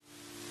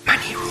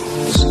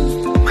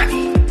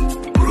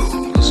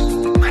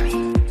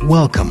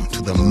Welcome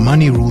to the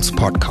Money Rules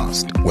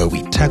Podcast, where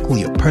we tackle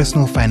your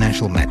personal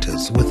financial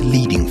matters with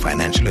leading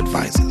financial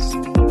advisors.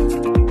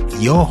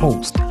 Your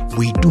host,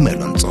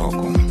 Boitumelo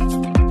Ntsoko.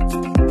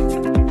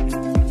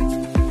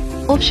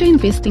 Offshore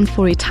investing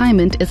for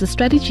retirement is a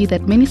strategy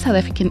that many South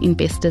African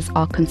investors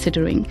are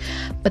considering,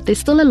 but there's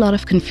still a lot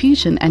of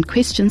confusion and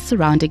questions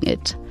surrounding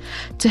it.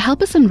 To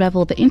help us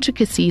unravel the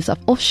intricacies of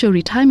offshore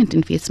retirement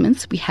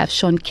investments, we have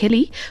Sean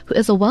Kelly, who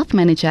is a wealth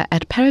manager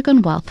at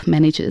Paragon Wealth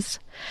Managers.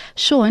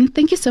 Sean,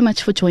 thank you so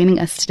much for joining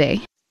us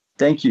today.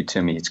 Thank you,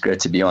 Timmy. It's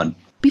great to be on.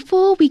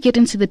 Before we get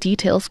into the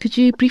details, could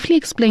you briefly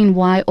explain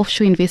why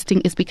offshore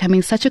investing is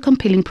becoming such a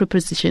compelling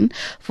proposition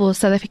for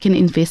South African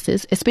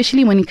investors,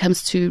 especially when it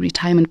comes to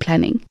retirement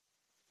planning?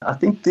 I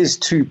think there's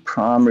two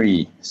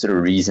primary sort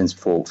of reasons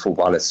for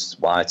why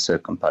it's so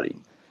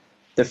compelling.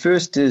 The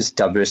first is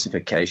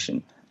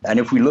diversification. And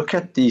if we look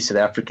at the South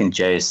African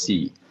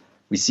JSE,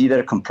 we see that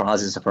it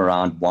comprises of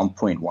around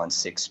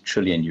 1.16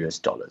 trillion US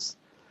dollars,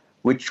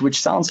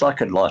 which sounds like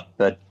a lot,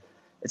 but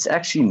it's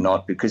actually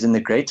not, because in the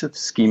greater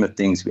scheme of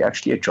things, we're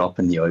actually a drop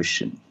in the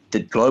ocean.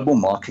 The global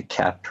market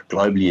cap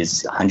globally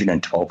is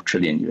 112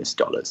 trillion US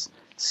dollars.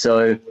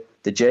 So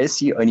the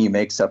JSE only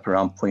makes up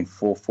around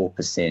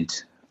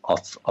 0.44%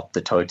 of the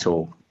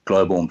total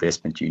global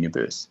investment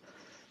universe.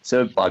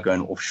 So by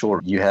going offshore,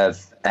 you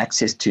have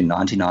access to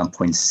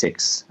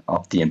 99.6%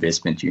 of the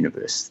investment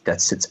universe that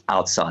sits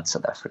outside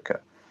South Africa.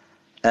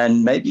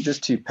 And maybe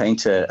just to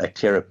paint a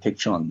clearer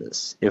picture on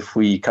this, if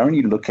we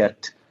currently look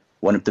at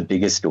one of the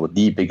biggest or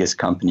the biggest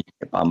company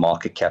by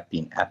market cap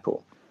being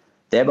Apple,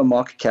 they have a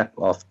market cap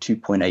of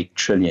 2.8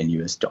 trillion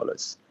US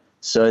dollars.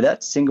 So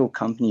that single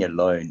company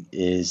alone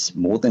is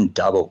more than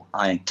double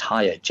our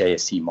entire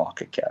JSE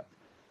market cap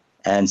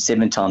and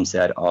 7 times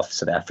that of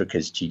South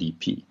Africa's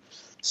GDP.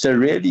 So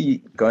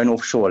really going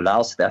offshore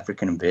allows South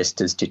African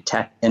investors to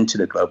tap into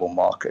the global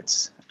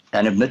markets,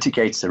 and it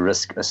mitigates the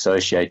risk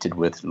associated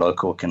with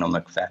local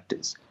economic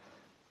factors.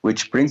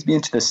 Which brings me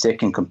into the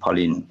second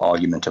compelling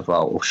argument of why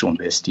offshore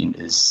investing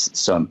is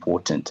so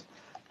important,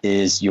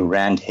 is your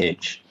rand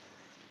hedge.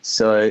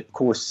 So, of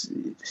course,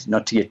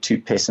 not to get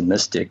too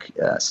pessimistic,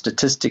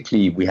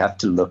 statistically, we have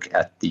to look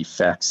at the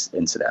facts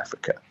in South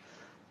Africa.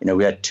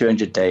 We had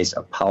 200 days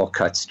of power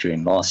cuts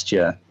during last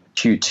year.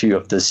 Q2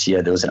 of this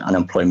year, there was an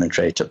unemployment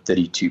rate of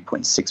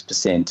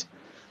 32.6%,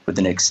 with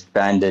an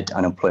expanded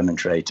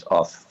unemployment rate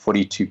of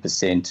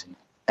 42%.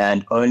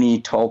 And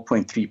only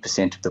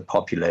 12.3% of the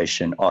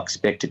population are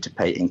expected to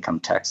pay income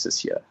tax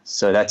this year.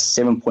 So that's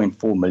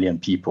 7.4 million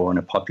people on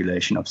a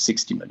population of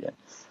 60 million,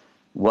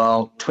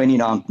 while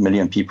 29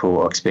 million people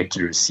are expected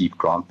to receive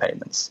grant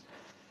payments.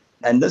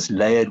 And this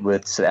layered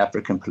with South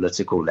African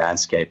political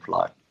landscape,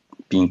 like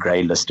being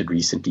grey-listed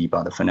recently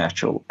by the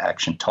Financial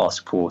Action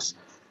Task Force,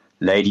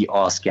 Lady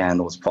R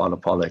scandals,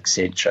 Pala,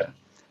 etc.,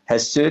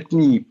 has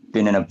certainly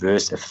been an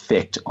adverse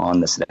effect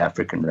on the South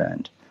African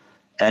rand.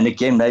 And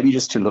again, maybe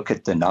just to look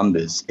at the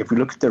numbers, if we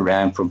look at the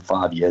rand from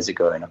 5 years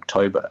ago in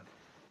October,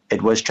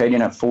 it was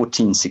trading at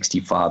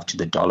 14.65 to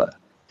the dollar,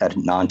 at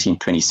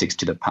 19.26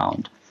 to the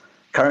pound.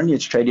 Currently,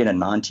 it's trading at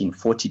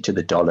 19.40 to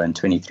the dollar and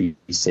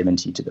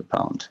 23.70 to the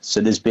pound.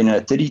 So there's been a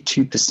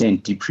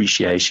 32%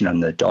 depreciation on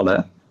the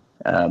dollar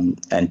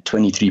and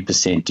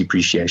 23%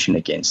 depreciation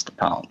against the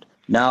pound.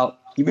 Now,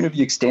 even if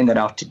you extend that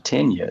out to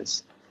 10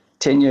 years,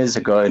 10 years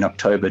ago in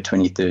October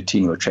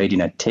 2013, we were trading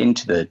at 10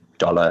 to the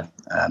dollar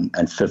and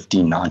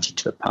 15.90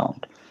 to the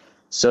pound.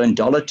 So in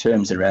dollar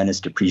terms, the rand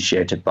is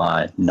depreciated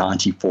by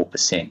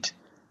 94%,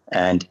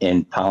 and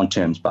in pound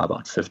terms by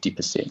about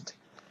 50%.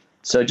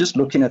 So just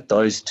looking at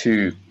those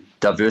two,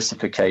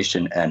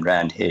 diversification and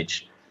rand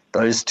hedge,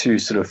 those two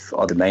sort of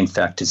are the main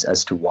factors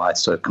as to why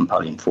it's so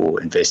compelling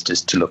for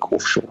investors to look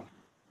offshore.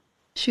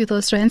 Sure,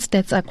 those rand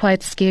stats are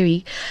quite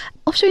scary.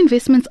 Offshore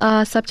investments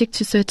are subject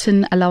to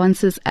certain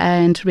allowances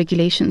and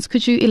regulations.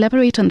 Could you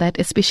elaborate on that,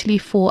 especially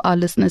for our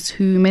listeners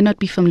who may not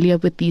be familiar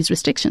with these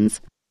restrictions?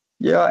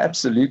 Yeah,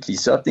 absolutely.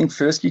 So I think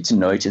firstly to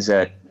note is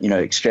that,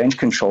 exchange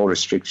control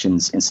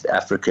restrictions in South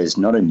Africa is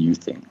not a new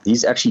thing.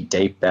 These actually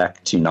date back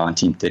to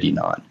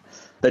 1939.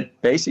 But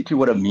basically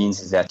what it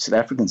means is that South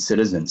African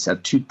citizens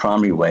have two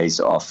primary ways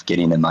of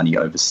getting their money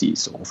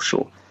overseas or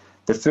offshore.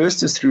 The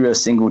first is through a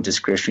single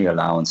discretionary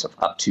allowance of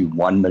up to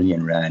 1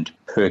 million rand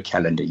per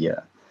calendar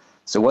year.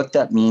 So what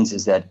that means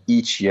is that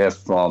each year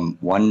from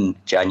 1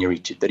 January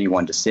to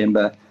 31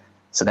 December,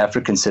 South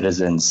African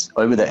citizens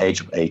over the age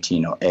of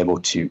 18 are able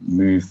to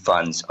move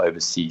funds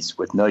overseas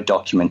with no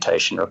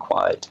documentation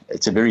required.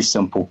 It's a very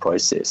simple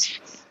process.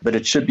 But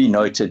it should be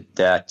noted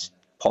that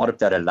part of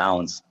that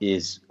allowance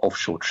is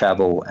offshore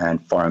travel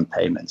and foreign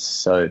payments.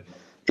 So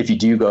if you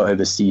do go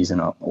overseas on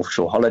an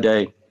offshore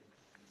holiday,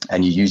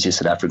 and you use your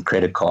South African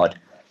credit card,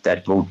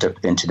 that will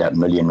dip into that 1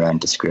 million rand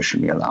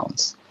discretionary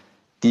allowance.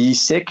 The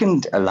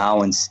second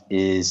allowance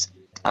is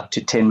up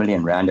to 10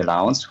 million rand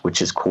allowance,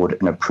 which is called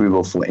an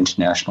approval for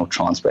international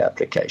transfer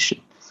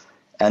application.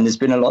 And there's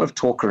been a lot of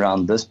talk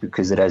around this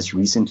because it has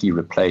recently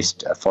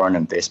replaced a foreign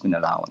investment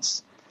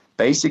allowance.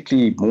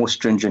 Basically, more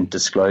stringent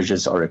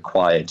disclosures are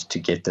required to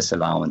get this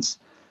allowance.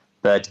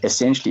 but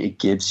essentially it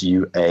gives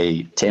you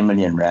a 10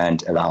 million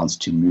rand allowance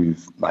to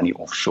move money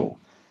offshore.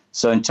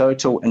 So in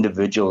total,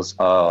 individuals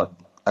are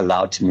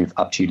allowed to move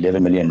up to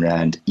 11 million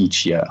rand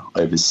each year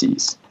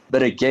overseas.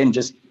 But again,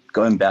 just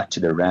going back to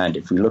the rand,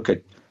 if we look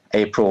at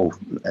April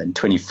in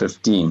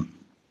 2015,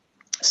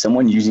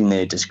 someone using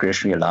their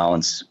discretionary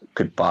allowance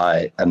could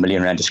buy a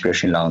million rand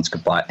discretionary allowance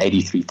could buy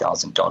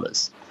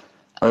 $83,000.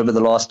 Over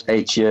the last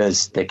 8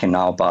 years, they can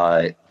now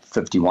buy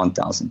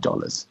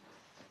 $51,000.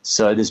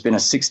 So there's been a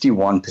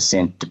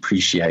 61%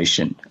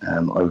 depreciation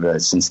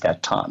since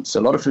that time. So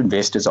a lot of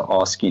investors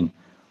are asking,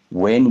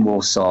 when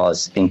will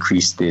SARS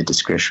increase their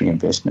discretionary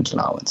investment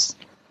allowance?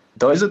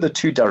 Those are the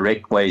two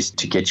direct ways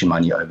to get your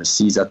money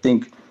overseas. I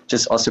think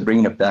just also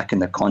bringing it back in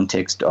the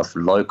context of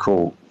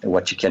local,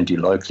 what you can do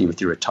locally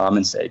with your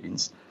retirement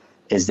savings,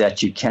 is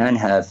that you can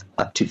have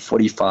up to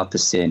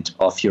 45%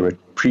 of your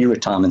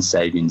pre-retirement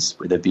savings,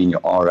 whether it be in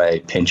your RA,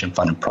 pension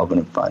fund and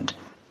provident fund,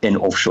 in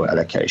offshore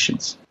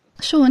allocations.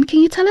 Sean, can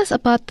you tell us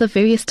about the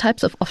various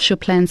types of offshore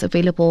plans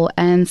available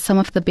and some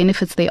of the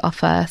benefits they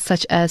offer,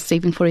 such as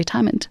saving for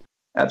retirement?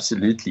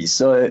 Absolutely.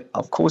 So,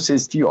 of course,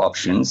 there's few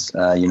options,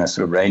 sort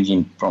of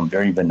ranging from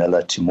very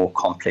vanilla to more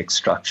complex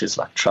structures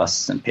like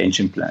trusts and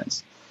pension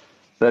plans.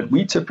 But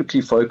we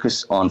typically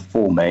focus on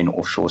 4 main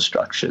offshore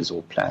structures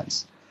or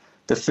plans.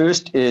 The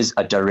first is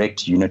a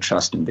direct unit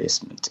trust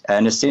investment.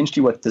 And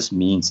essentially what this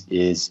means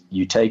is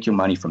you take your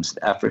money from South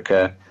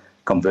Africa,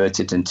 convert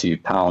it into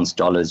pounds,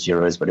 dollars,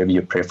 euros, whatever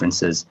your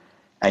preference is,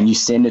 and you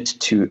send it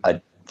to a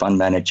fund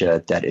manager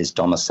that is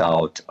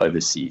domiciled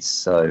overseas.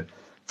 So,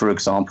 for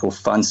example,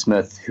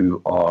 Fundsmith,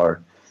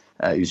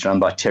 who's run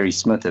by Terry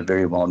Smith, a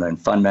very well-known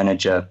fund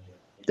manager,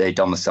 they're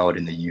domiciled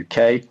in the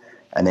UK,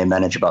 and they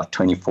manage about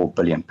 £24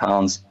 billion.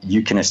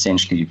 You can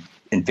essentially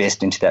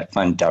invest into that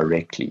fund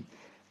directly.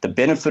 The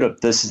benefit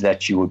of this is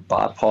that you would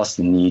bypass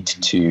the need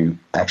to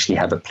actually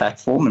have a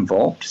platform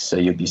involved. So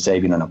you'll be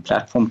saving on a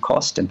platform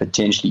cost and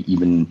potentially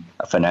even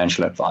a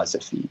financial advisor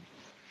fee.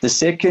 The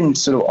second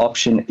sort of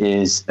option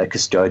is a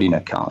custodian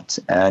account.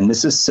 And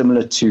this is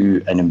similar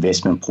to an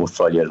investment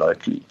portfolio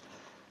locally.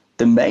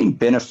 The main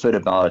benefit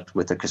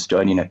with a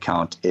custodian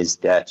account is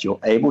that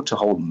you're able to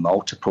hold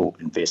multiple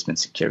investment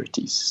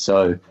securities.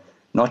 So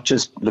not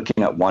just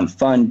looking at one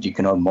fund, you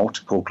can hold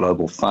multiple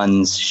global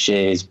funds,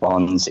 shares,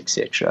 bonds,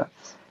 etc.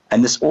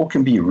 And this all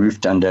can be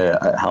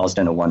housed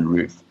under one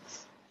roof.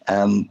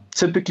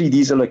 Typically,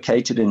 these are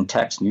located in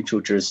tax-neutral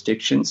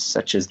jurisdictions,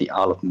 such as the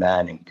Isle of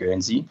Man and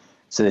Guernsey,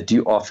 so they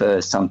do offer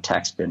some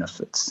tax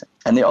benefits.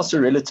 And they're also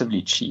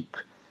relatively cheap.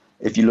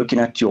 If you're looking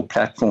at your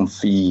platform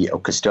fee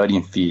or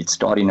custodian fee, it's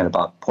starting at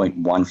about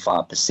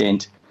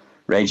 0.15%,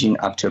 ranging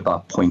up to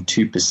about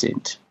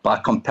 0.2%. By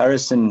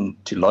comparison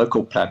to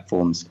local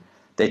platforms,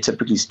 they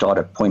typically start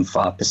at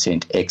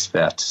 0.5%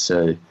 ex-VAT,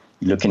 so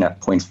you're looking at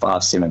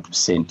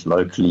 0.57%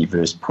 locally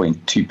versus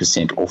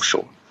 0.2%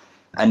 offshore.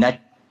 And that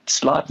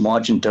slight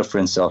margin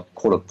difference of,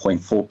 call it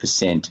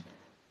 0.4%,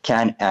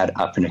 can add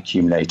up and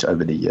accumulate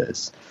over the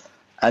years.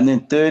 And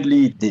then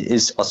thirdly, there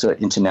is also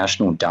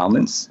international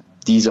endowments.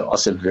 These are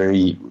also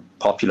very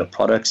popular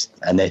products,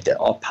 and they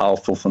are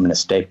powerful from an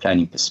estate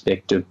planning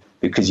perspective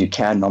because you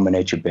can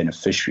nominate your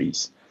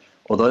beneficiaries.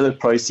 Although the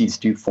proceeds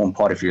do form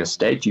part of your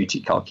estate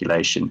duty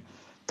calculation,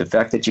 the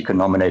fact that you can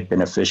nominate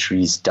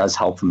beneficiaries does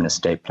help from an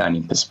estate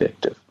planning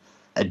perspective.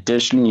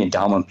 Additionally,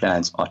 endowment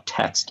plans are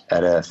taxed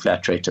at a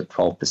flat rate of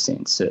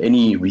 12%. So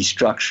any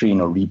restructuring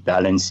or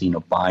rebalancing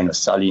or buying or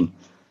selling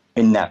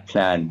in that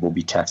plan will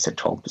be taxed at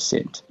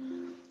 12%.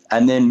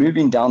 And then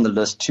moving down the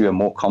list to a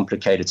more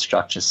complicated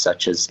structures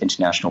such as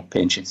international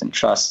pensions and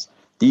trusts,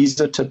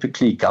 these are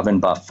typically governed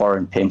by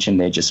foreign pension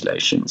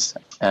legislations.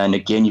 And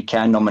again, you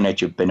can nominate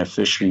your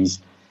beneficiaries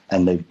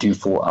and they do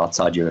fall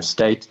outside your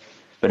estate.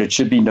 But it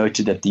should be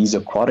noted that these are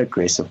quite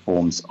aggressive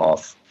forms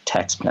of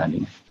tax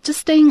planning.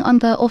 Just staying on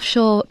the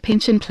offshore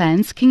pension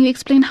plans, can you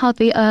explain how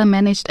they are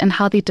managed and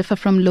how they differ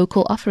from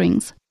local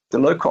offerings? The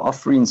local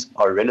offerings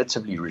are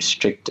relatively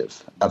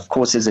restrictive. Of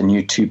course, there's a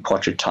new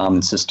 2-pot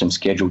retirement system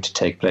scheduled to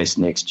take place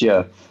next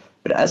year.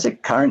 But as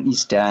it currently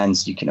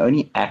stands, you can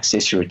only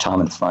access your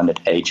retirement fund at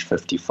age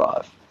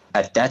 55.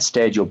 At that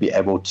stage, you'll be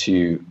able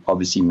to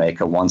obviously make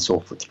a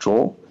once-off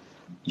withdrawal.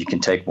 You can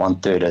take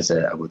 1/3 as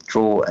a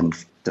withdrawal, and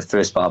the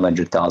first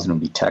 500,000 will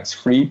be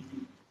tax-free.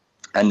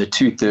 And the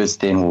 2/3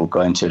 then will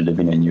go into a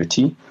living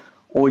annuity.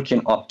 Or you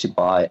can opt to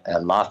buy a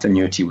life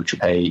annuity, which will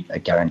pay a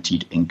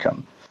guaranteed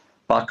income.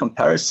 By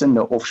comparison,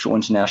 the offshore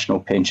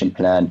international pension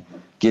plan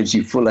gives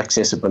you full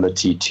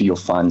accessibility to your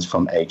funds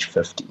from age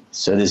 50.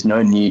 So there's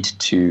no need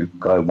to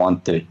go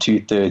 1/3,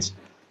 2/3.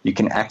 You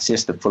can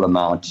access the full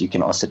amount. You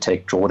can also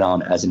take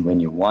drawdown as and when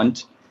you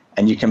want.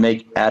 And you can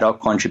make ad hoc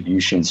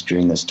contributions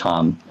during this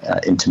time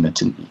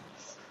intermittently.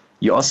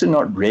 You're also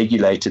not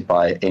regulated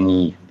by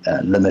any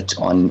limit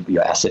on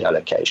your asset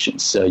allocation.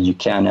 So you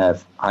can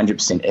have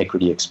 100%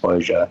 equity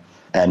exposure.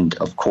 And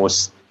of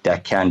course,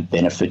 that can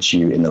benefit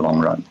you in the long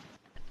run.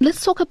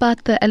 Let's talk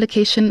about the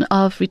allocation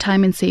of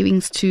retirement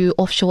savings to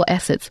offshore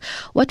assets.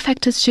 What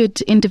factors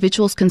should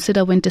individuals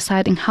consider when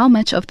deciding how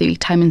much of their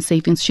retirement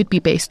savings should be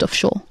based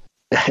offshore?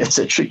 It's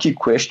a tricky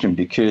question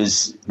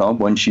because not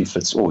one shoe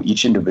fits all.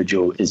 Each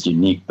individual is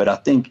unique. But I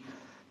think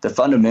the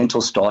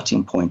fundamental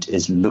starting point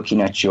is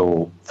looking at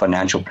your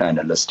financial plan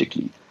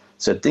holistically.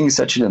 So things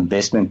such as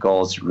investment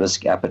goals,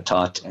 risk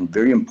appetite, and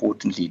very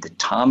importantly, the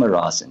time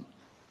horizon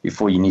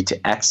before you need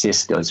to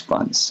access those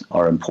funds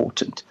are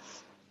important.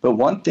 But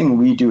one thing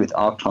we do with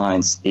our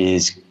clients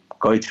is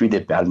go through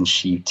their balance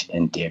sheet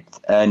in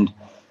depth. And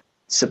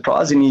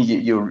surprisingly,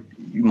 you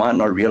might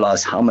not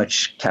realize how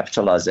much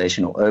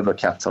capitalization or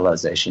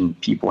overcapitalization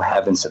people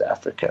have in South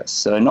Africa.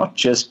 So not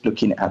just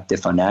looking at their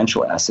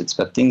financial assets,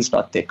 but things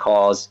like their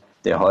cars,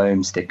 their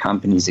homes, their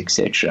companies,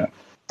 etc.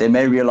 They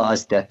may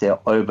realize that they're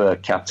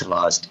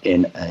overcapitalized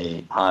in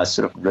a higher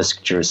sort of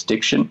risk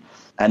jurisdiction,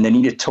 and they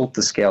need to tilt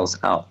the scales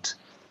out.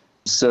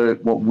 So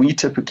what we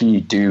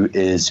typically do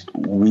is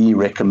we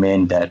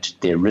recommend that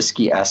their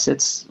risky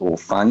assets or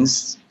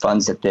funds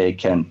that they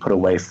can put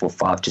away for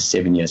 5 to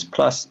 7 years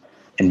plus,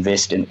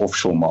 invest in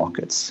offshore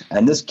markets.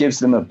 And this gives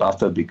them a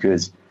buffer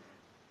because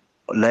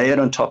layered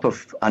on top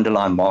of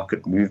underlying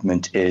market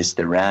movement is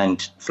the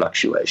rand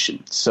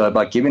fluctuation. So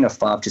by giving a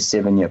 5 to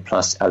 7 year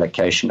plus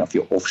allocation of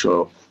your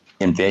offshore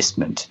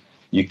investment,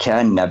 you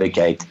can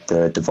navigate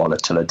the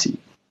volatility.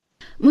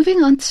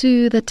 Moving on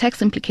to the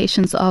tax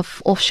implications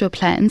of offshore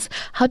plans,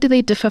 how do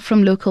they differ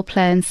from local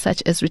plans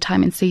such as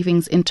retirement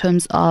savings in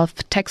terms of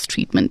tax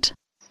treatment?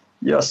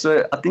 Yeah,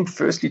 so I think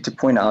firstly to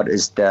point out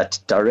is that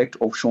direct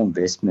offshore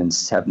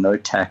investments have no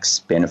tax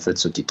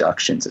benefits or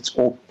deductions. It's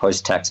all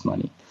post-tax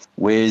money,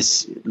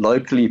 whereas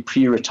locally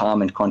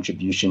pre-retirement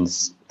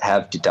contributions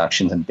have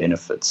deductions and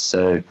benefits.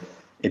 So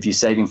if you're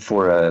saving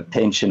for a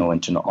pension or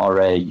into an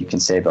RA, you can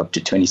save up to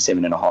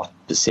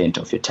 27.5%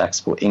 of your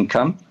taxable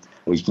income,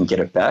 or you can get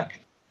it back.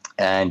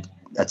 And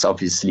that's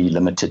obviously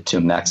limited to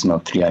a maximum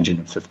of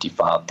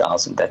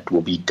 355,000 that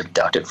will be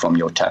deducted from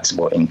your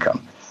taxable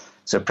income.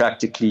 So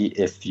practically,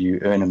 if you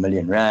earn R1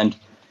 million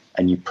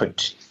and you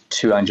put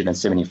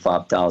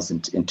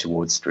 275,000 in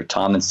towards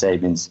retirement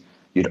savings,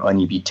 you'd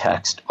only be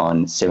taxed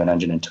on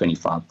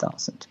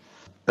 725,000.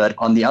 But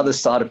on the other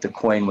side of the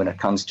coin, when it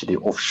comes to the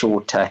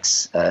offshore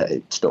tax,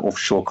 to the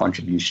offshore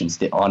contributions,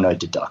 there are no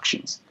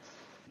deductions.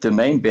 The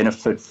main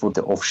benefit for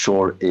the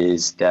offshore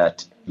is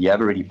that you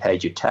have already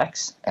paid your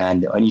tax,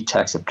 and the only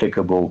tax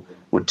applicable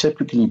would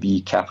typically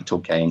be capital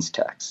gains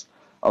tax.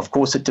 Of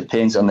course, it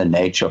depends on the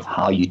nature of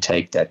how you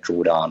take that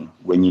drawdown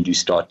when you do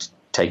start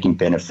taking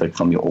benefit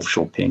from your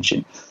offshore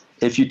pension.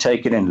 If you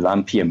take it in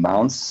lumpy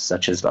amounts,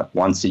 such as like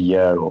once a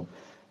year or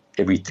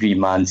every 3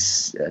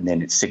 months, and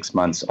then it's 6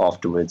 months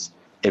afterwards,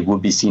 it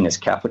would be seen as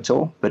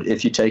capital. But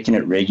if you're taking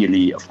it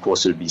regularly, of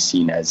course, it would be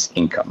seen as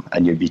income,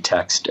 and you'd be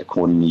taxed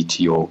accordingly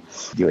to your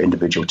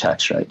individual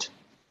tax rate.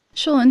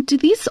 Sean, do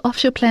these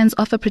offshore plans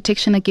offer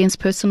protection against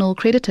personal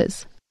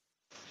creditors?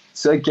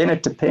 So again,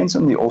 it depends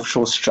on the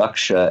offshore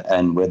structure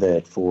and whether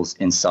it falls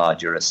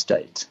inside your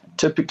estate.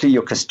 Typically,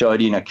 your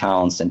custodian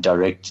accounts and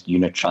direct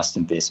unit trust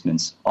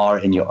investments are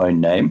in your own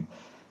name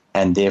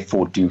and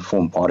therefore do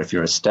form part of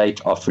your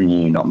estate, offering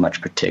you not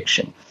much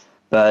protection.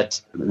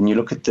 But when you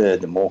look at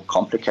the more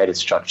complicated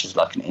structures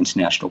like an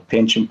international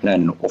pension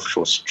plan and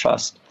offshore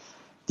trust,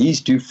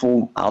 these do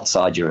fall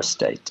outside your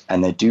estate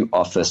and they do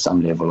offer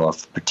some level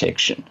of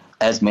protection.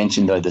 As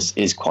mentioned, though, this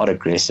is quite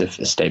aggressive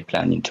estate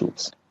planning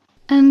tools.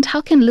 And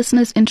how can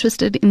listeners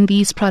interested in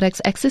these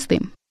products access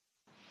them?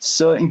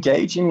 So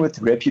engaging with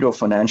reputable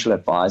financial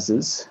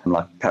advisors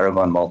like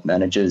Paragon Wealth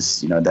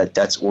Managers,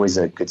 that's always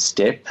a good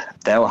step.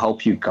 They'll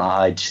help you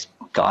guide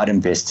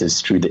investors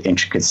through the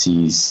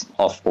intricacies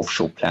of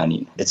offshore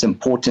planning. It's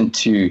important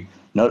to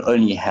not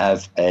only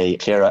have a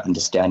clearer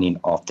understanding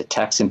of the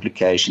tax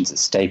implications,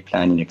 estate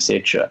planning,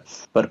 etc.,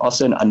 but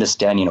also an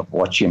understanding of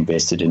what you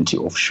invested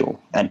into offshore.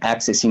 And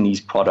accessing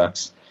these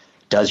products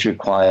does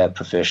require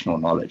professional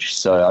knowledge.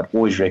 So I'd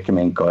always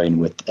recommend going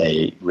with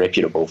a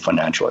reputable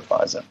financial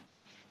advisor.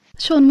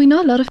 Sean, we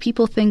know a lot of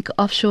people think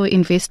offshore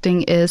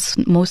investing is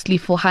mostly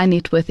for high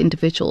net worth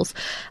individuals.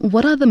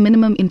 What are the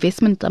minimum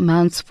investment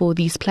amounts for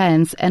these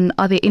plans, and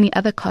are there any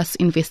other costs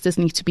investors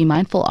need to be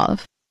mindful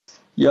of?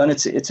 Yeah, and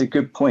it's a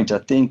good point. I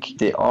think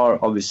there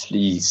are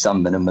obviously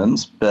some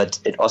minimums, but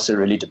it also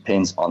really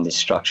depends on the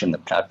structure and the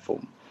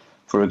platform.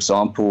 For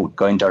example,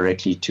 going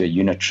directly to a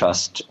unit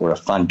trust or a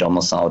fund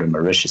domiciled in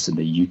Mauritius in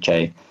the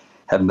UK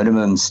have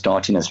minimums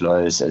starting as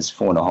low as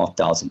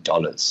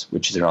 $4,500,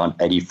 which is around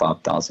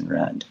 85,000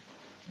 Rand.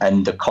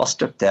 And the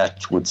cost of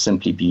that would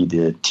simply be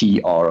the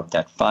TR of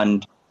that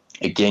fund.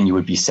 Again, you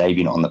would be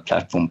saving on the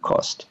platform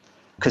cost.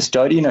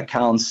 Custodian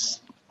accounts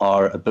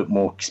are a bit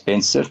more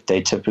expensive.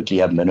 They typically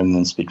have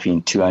minimums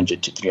between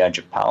 200 to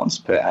 300 pounds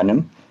per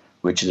annum,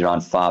 which is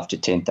around 5 to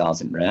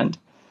 10,000 Rand,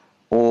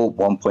 or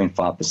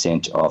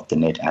 1.5% of the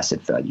net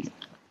asset value.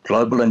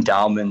 Global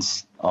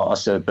endowments are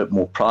also a bit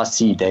more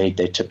pricey.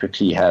 They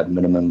typically have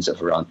minimums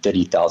of around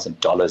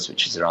 $30,000,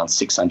 which is around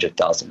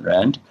 600,000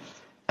 Rand.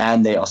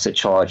 And they also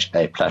charge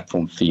a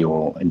platform fee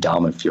or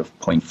endowment fee of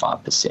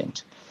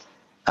 0.5%.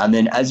 And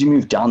then as you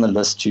move down the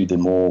list to the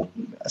more,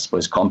 I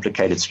suppose,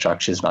 complicated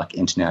structures like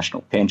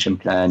international pension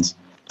plans,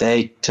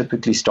 they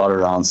typically start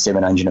around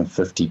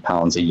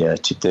 £750 a year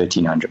to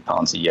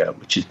 £1,300 a year,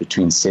 which is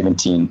between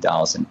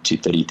 17,000 to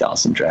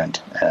 30,000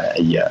 Rand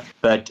a year.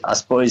 But I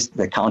suppose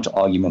the counter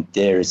argument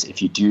there is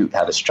if you do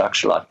have a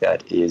structure like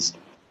that is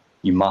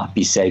you might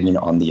be saving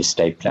on the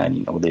estate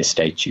planning or the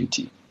estate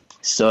duty.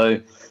 So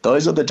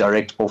those are the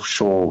direct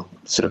offshore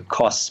sort of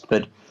costs,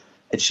 but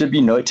it should be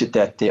noted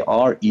that there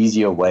are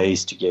easier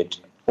ways to get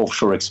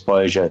offshore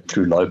exposure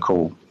through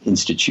local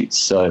institutes.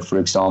 So, for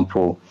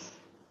example,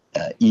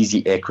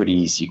 Easy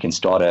Equities, you can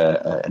start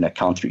an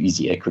account through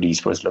Easy Equities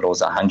for as little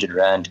as 100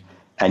 Rand,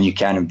 and you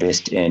can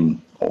invest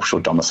in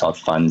offshore domiciled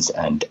funds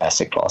and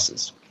asset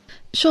classes.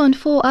 Sean,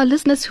 for our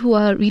listeners who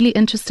are really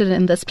interested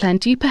in this plan,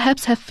 do you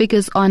perhaps have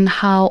figures on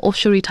how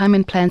offshore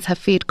retirement plans have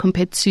fared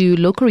compared to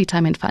local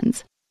retirement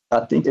funds? I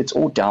think it's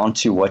all down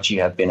to what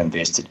you have been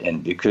invested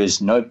in,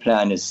 because no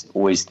plan is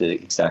always the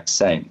exact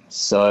same.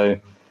 So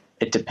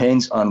it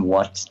depends on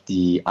what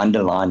the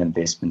underlying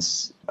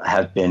investments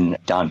have been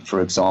done.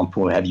 For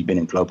example, have you been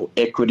in global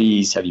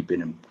equities? Have you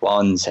been in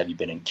bonds? Have you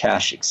been in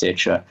cash,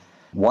 etc.?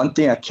 One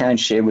thing I can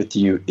share with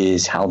you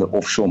is how the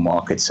offshore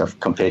markets have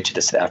compared to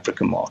the South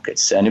African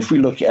markets. And if we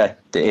look at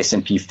the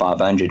S&P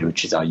 500,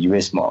 which is our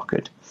US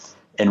market,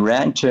 in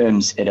Rand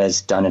terms, it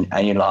has done an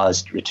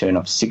annualized return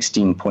of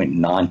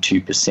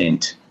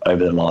 16.92%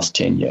 over the last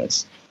 10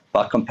 years.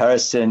 By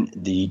comparison,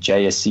 the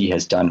JSE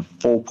has done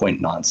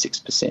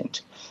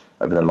 4.96%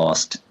 over the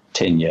last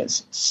 10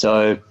 years.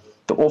 So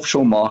the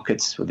offshore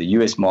markets, or the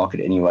US market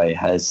anyway,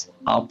 has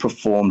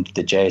outperformed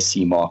the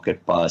JSE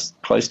market by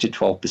close to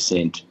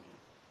 12%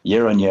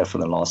 year on year for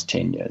the last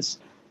 10 years.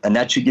 And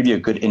that should give you a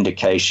good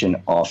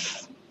indication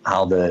of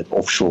how the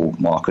offshore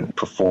market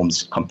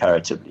performs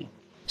comparatively.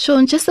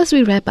 Sean, just as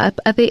we wrap up,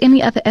 are there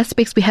any other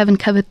aspects we haven't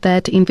covered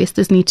that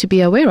investors need to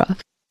be aware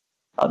of?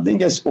 I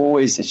think, as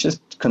always, it's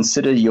just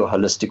consider your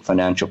holistic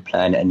financial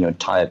plan and your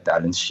entire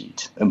balance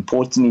sheet.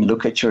 Importantly,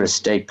 look at your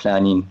estate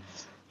planning,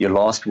 your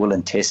last will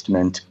and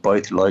testament,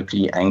 both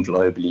locally and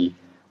globally.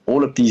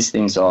 All of these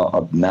things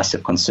are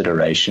massive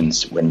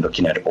considerations when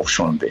looking at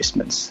offshore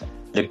investments.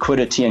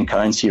 Liquidity and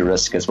currency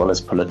risk, as well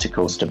as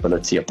political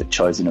stability of the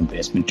chosen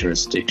investment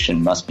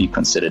jurisdiction, must be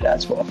considered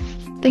as well.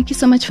 Thank you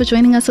so much for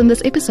joining us on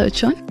this episode,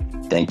 Sean.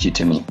 Thank you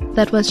to me.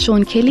 That was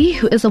Sean Kelly,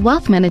 who is a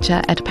wealth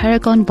manager at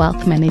Paragon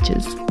Wealth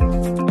Managers.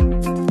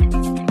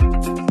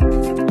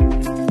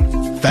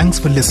 Thanks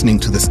for listening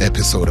to this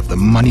episode of the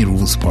Money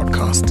Rules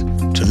Podcast.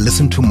 To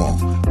listen to more,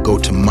 go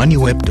to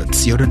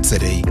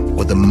moneyweb.co.za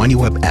or the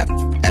MoneyWeb app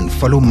and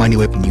follow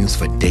MoneyWeb News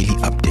for daily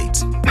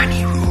updates.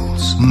 Money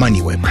Rules.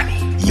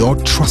 MoneyWeb, your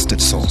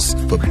trusted source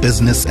for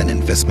business and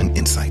investment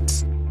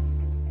insights.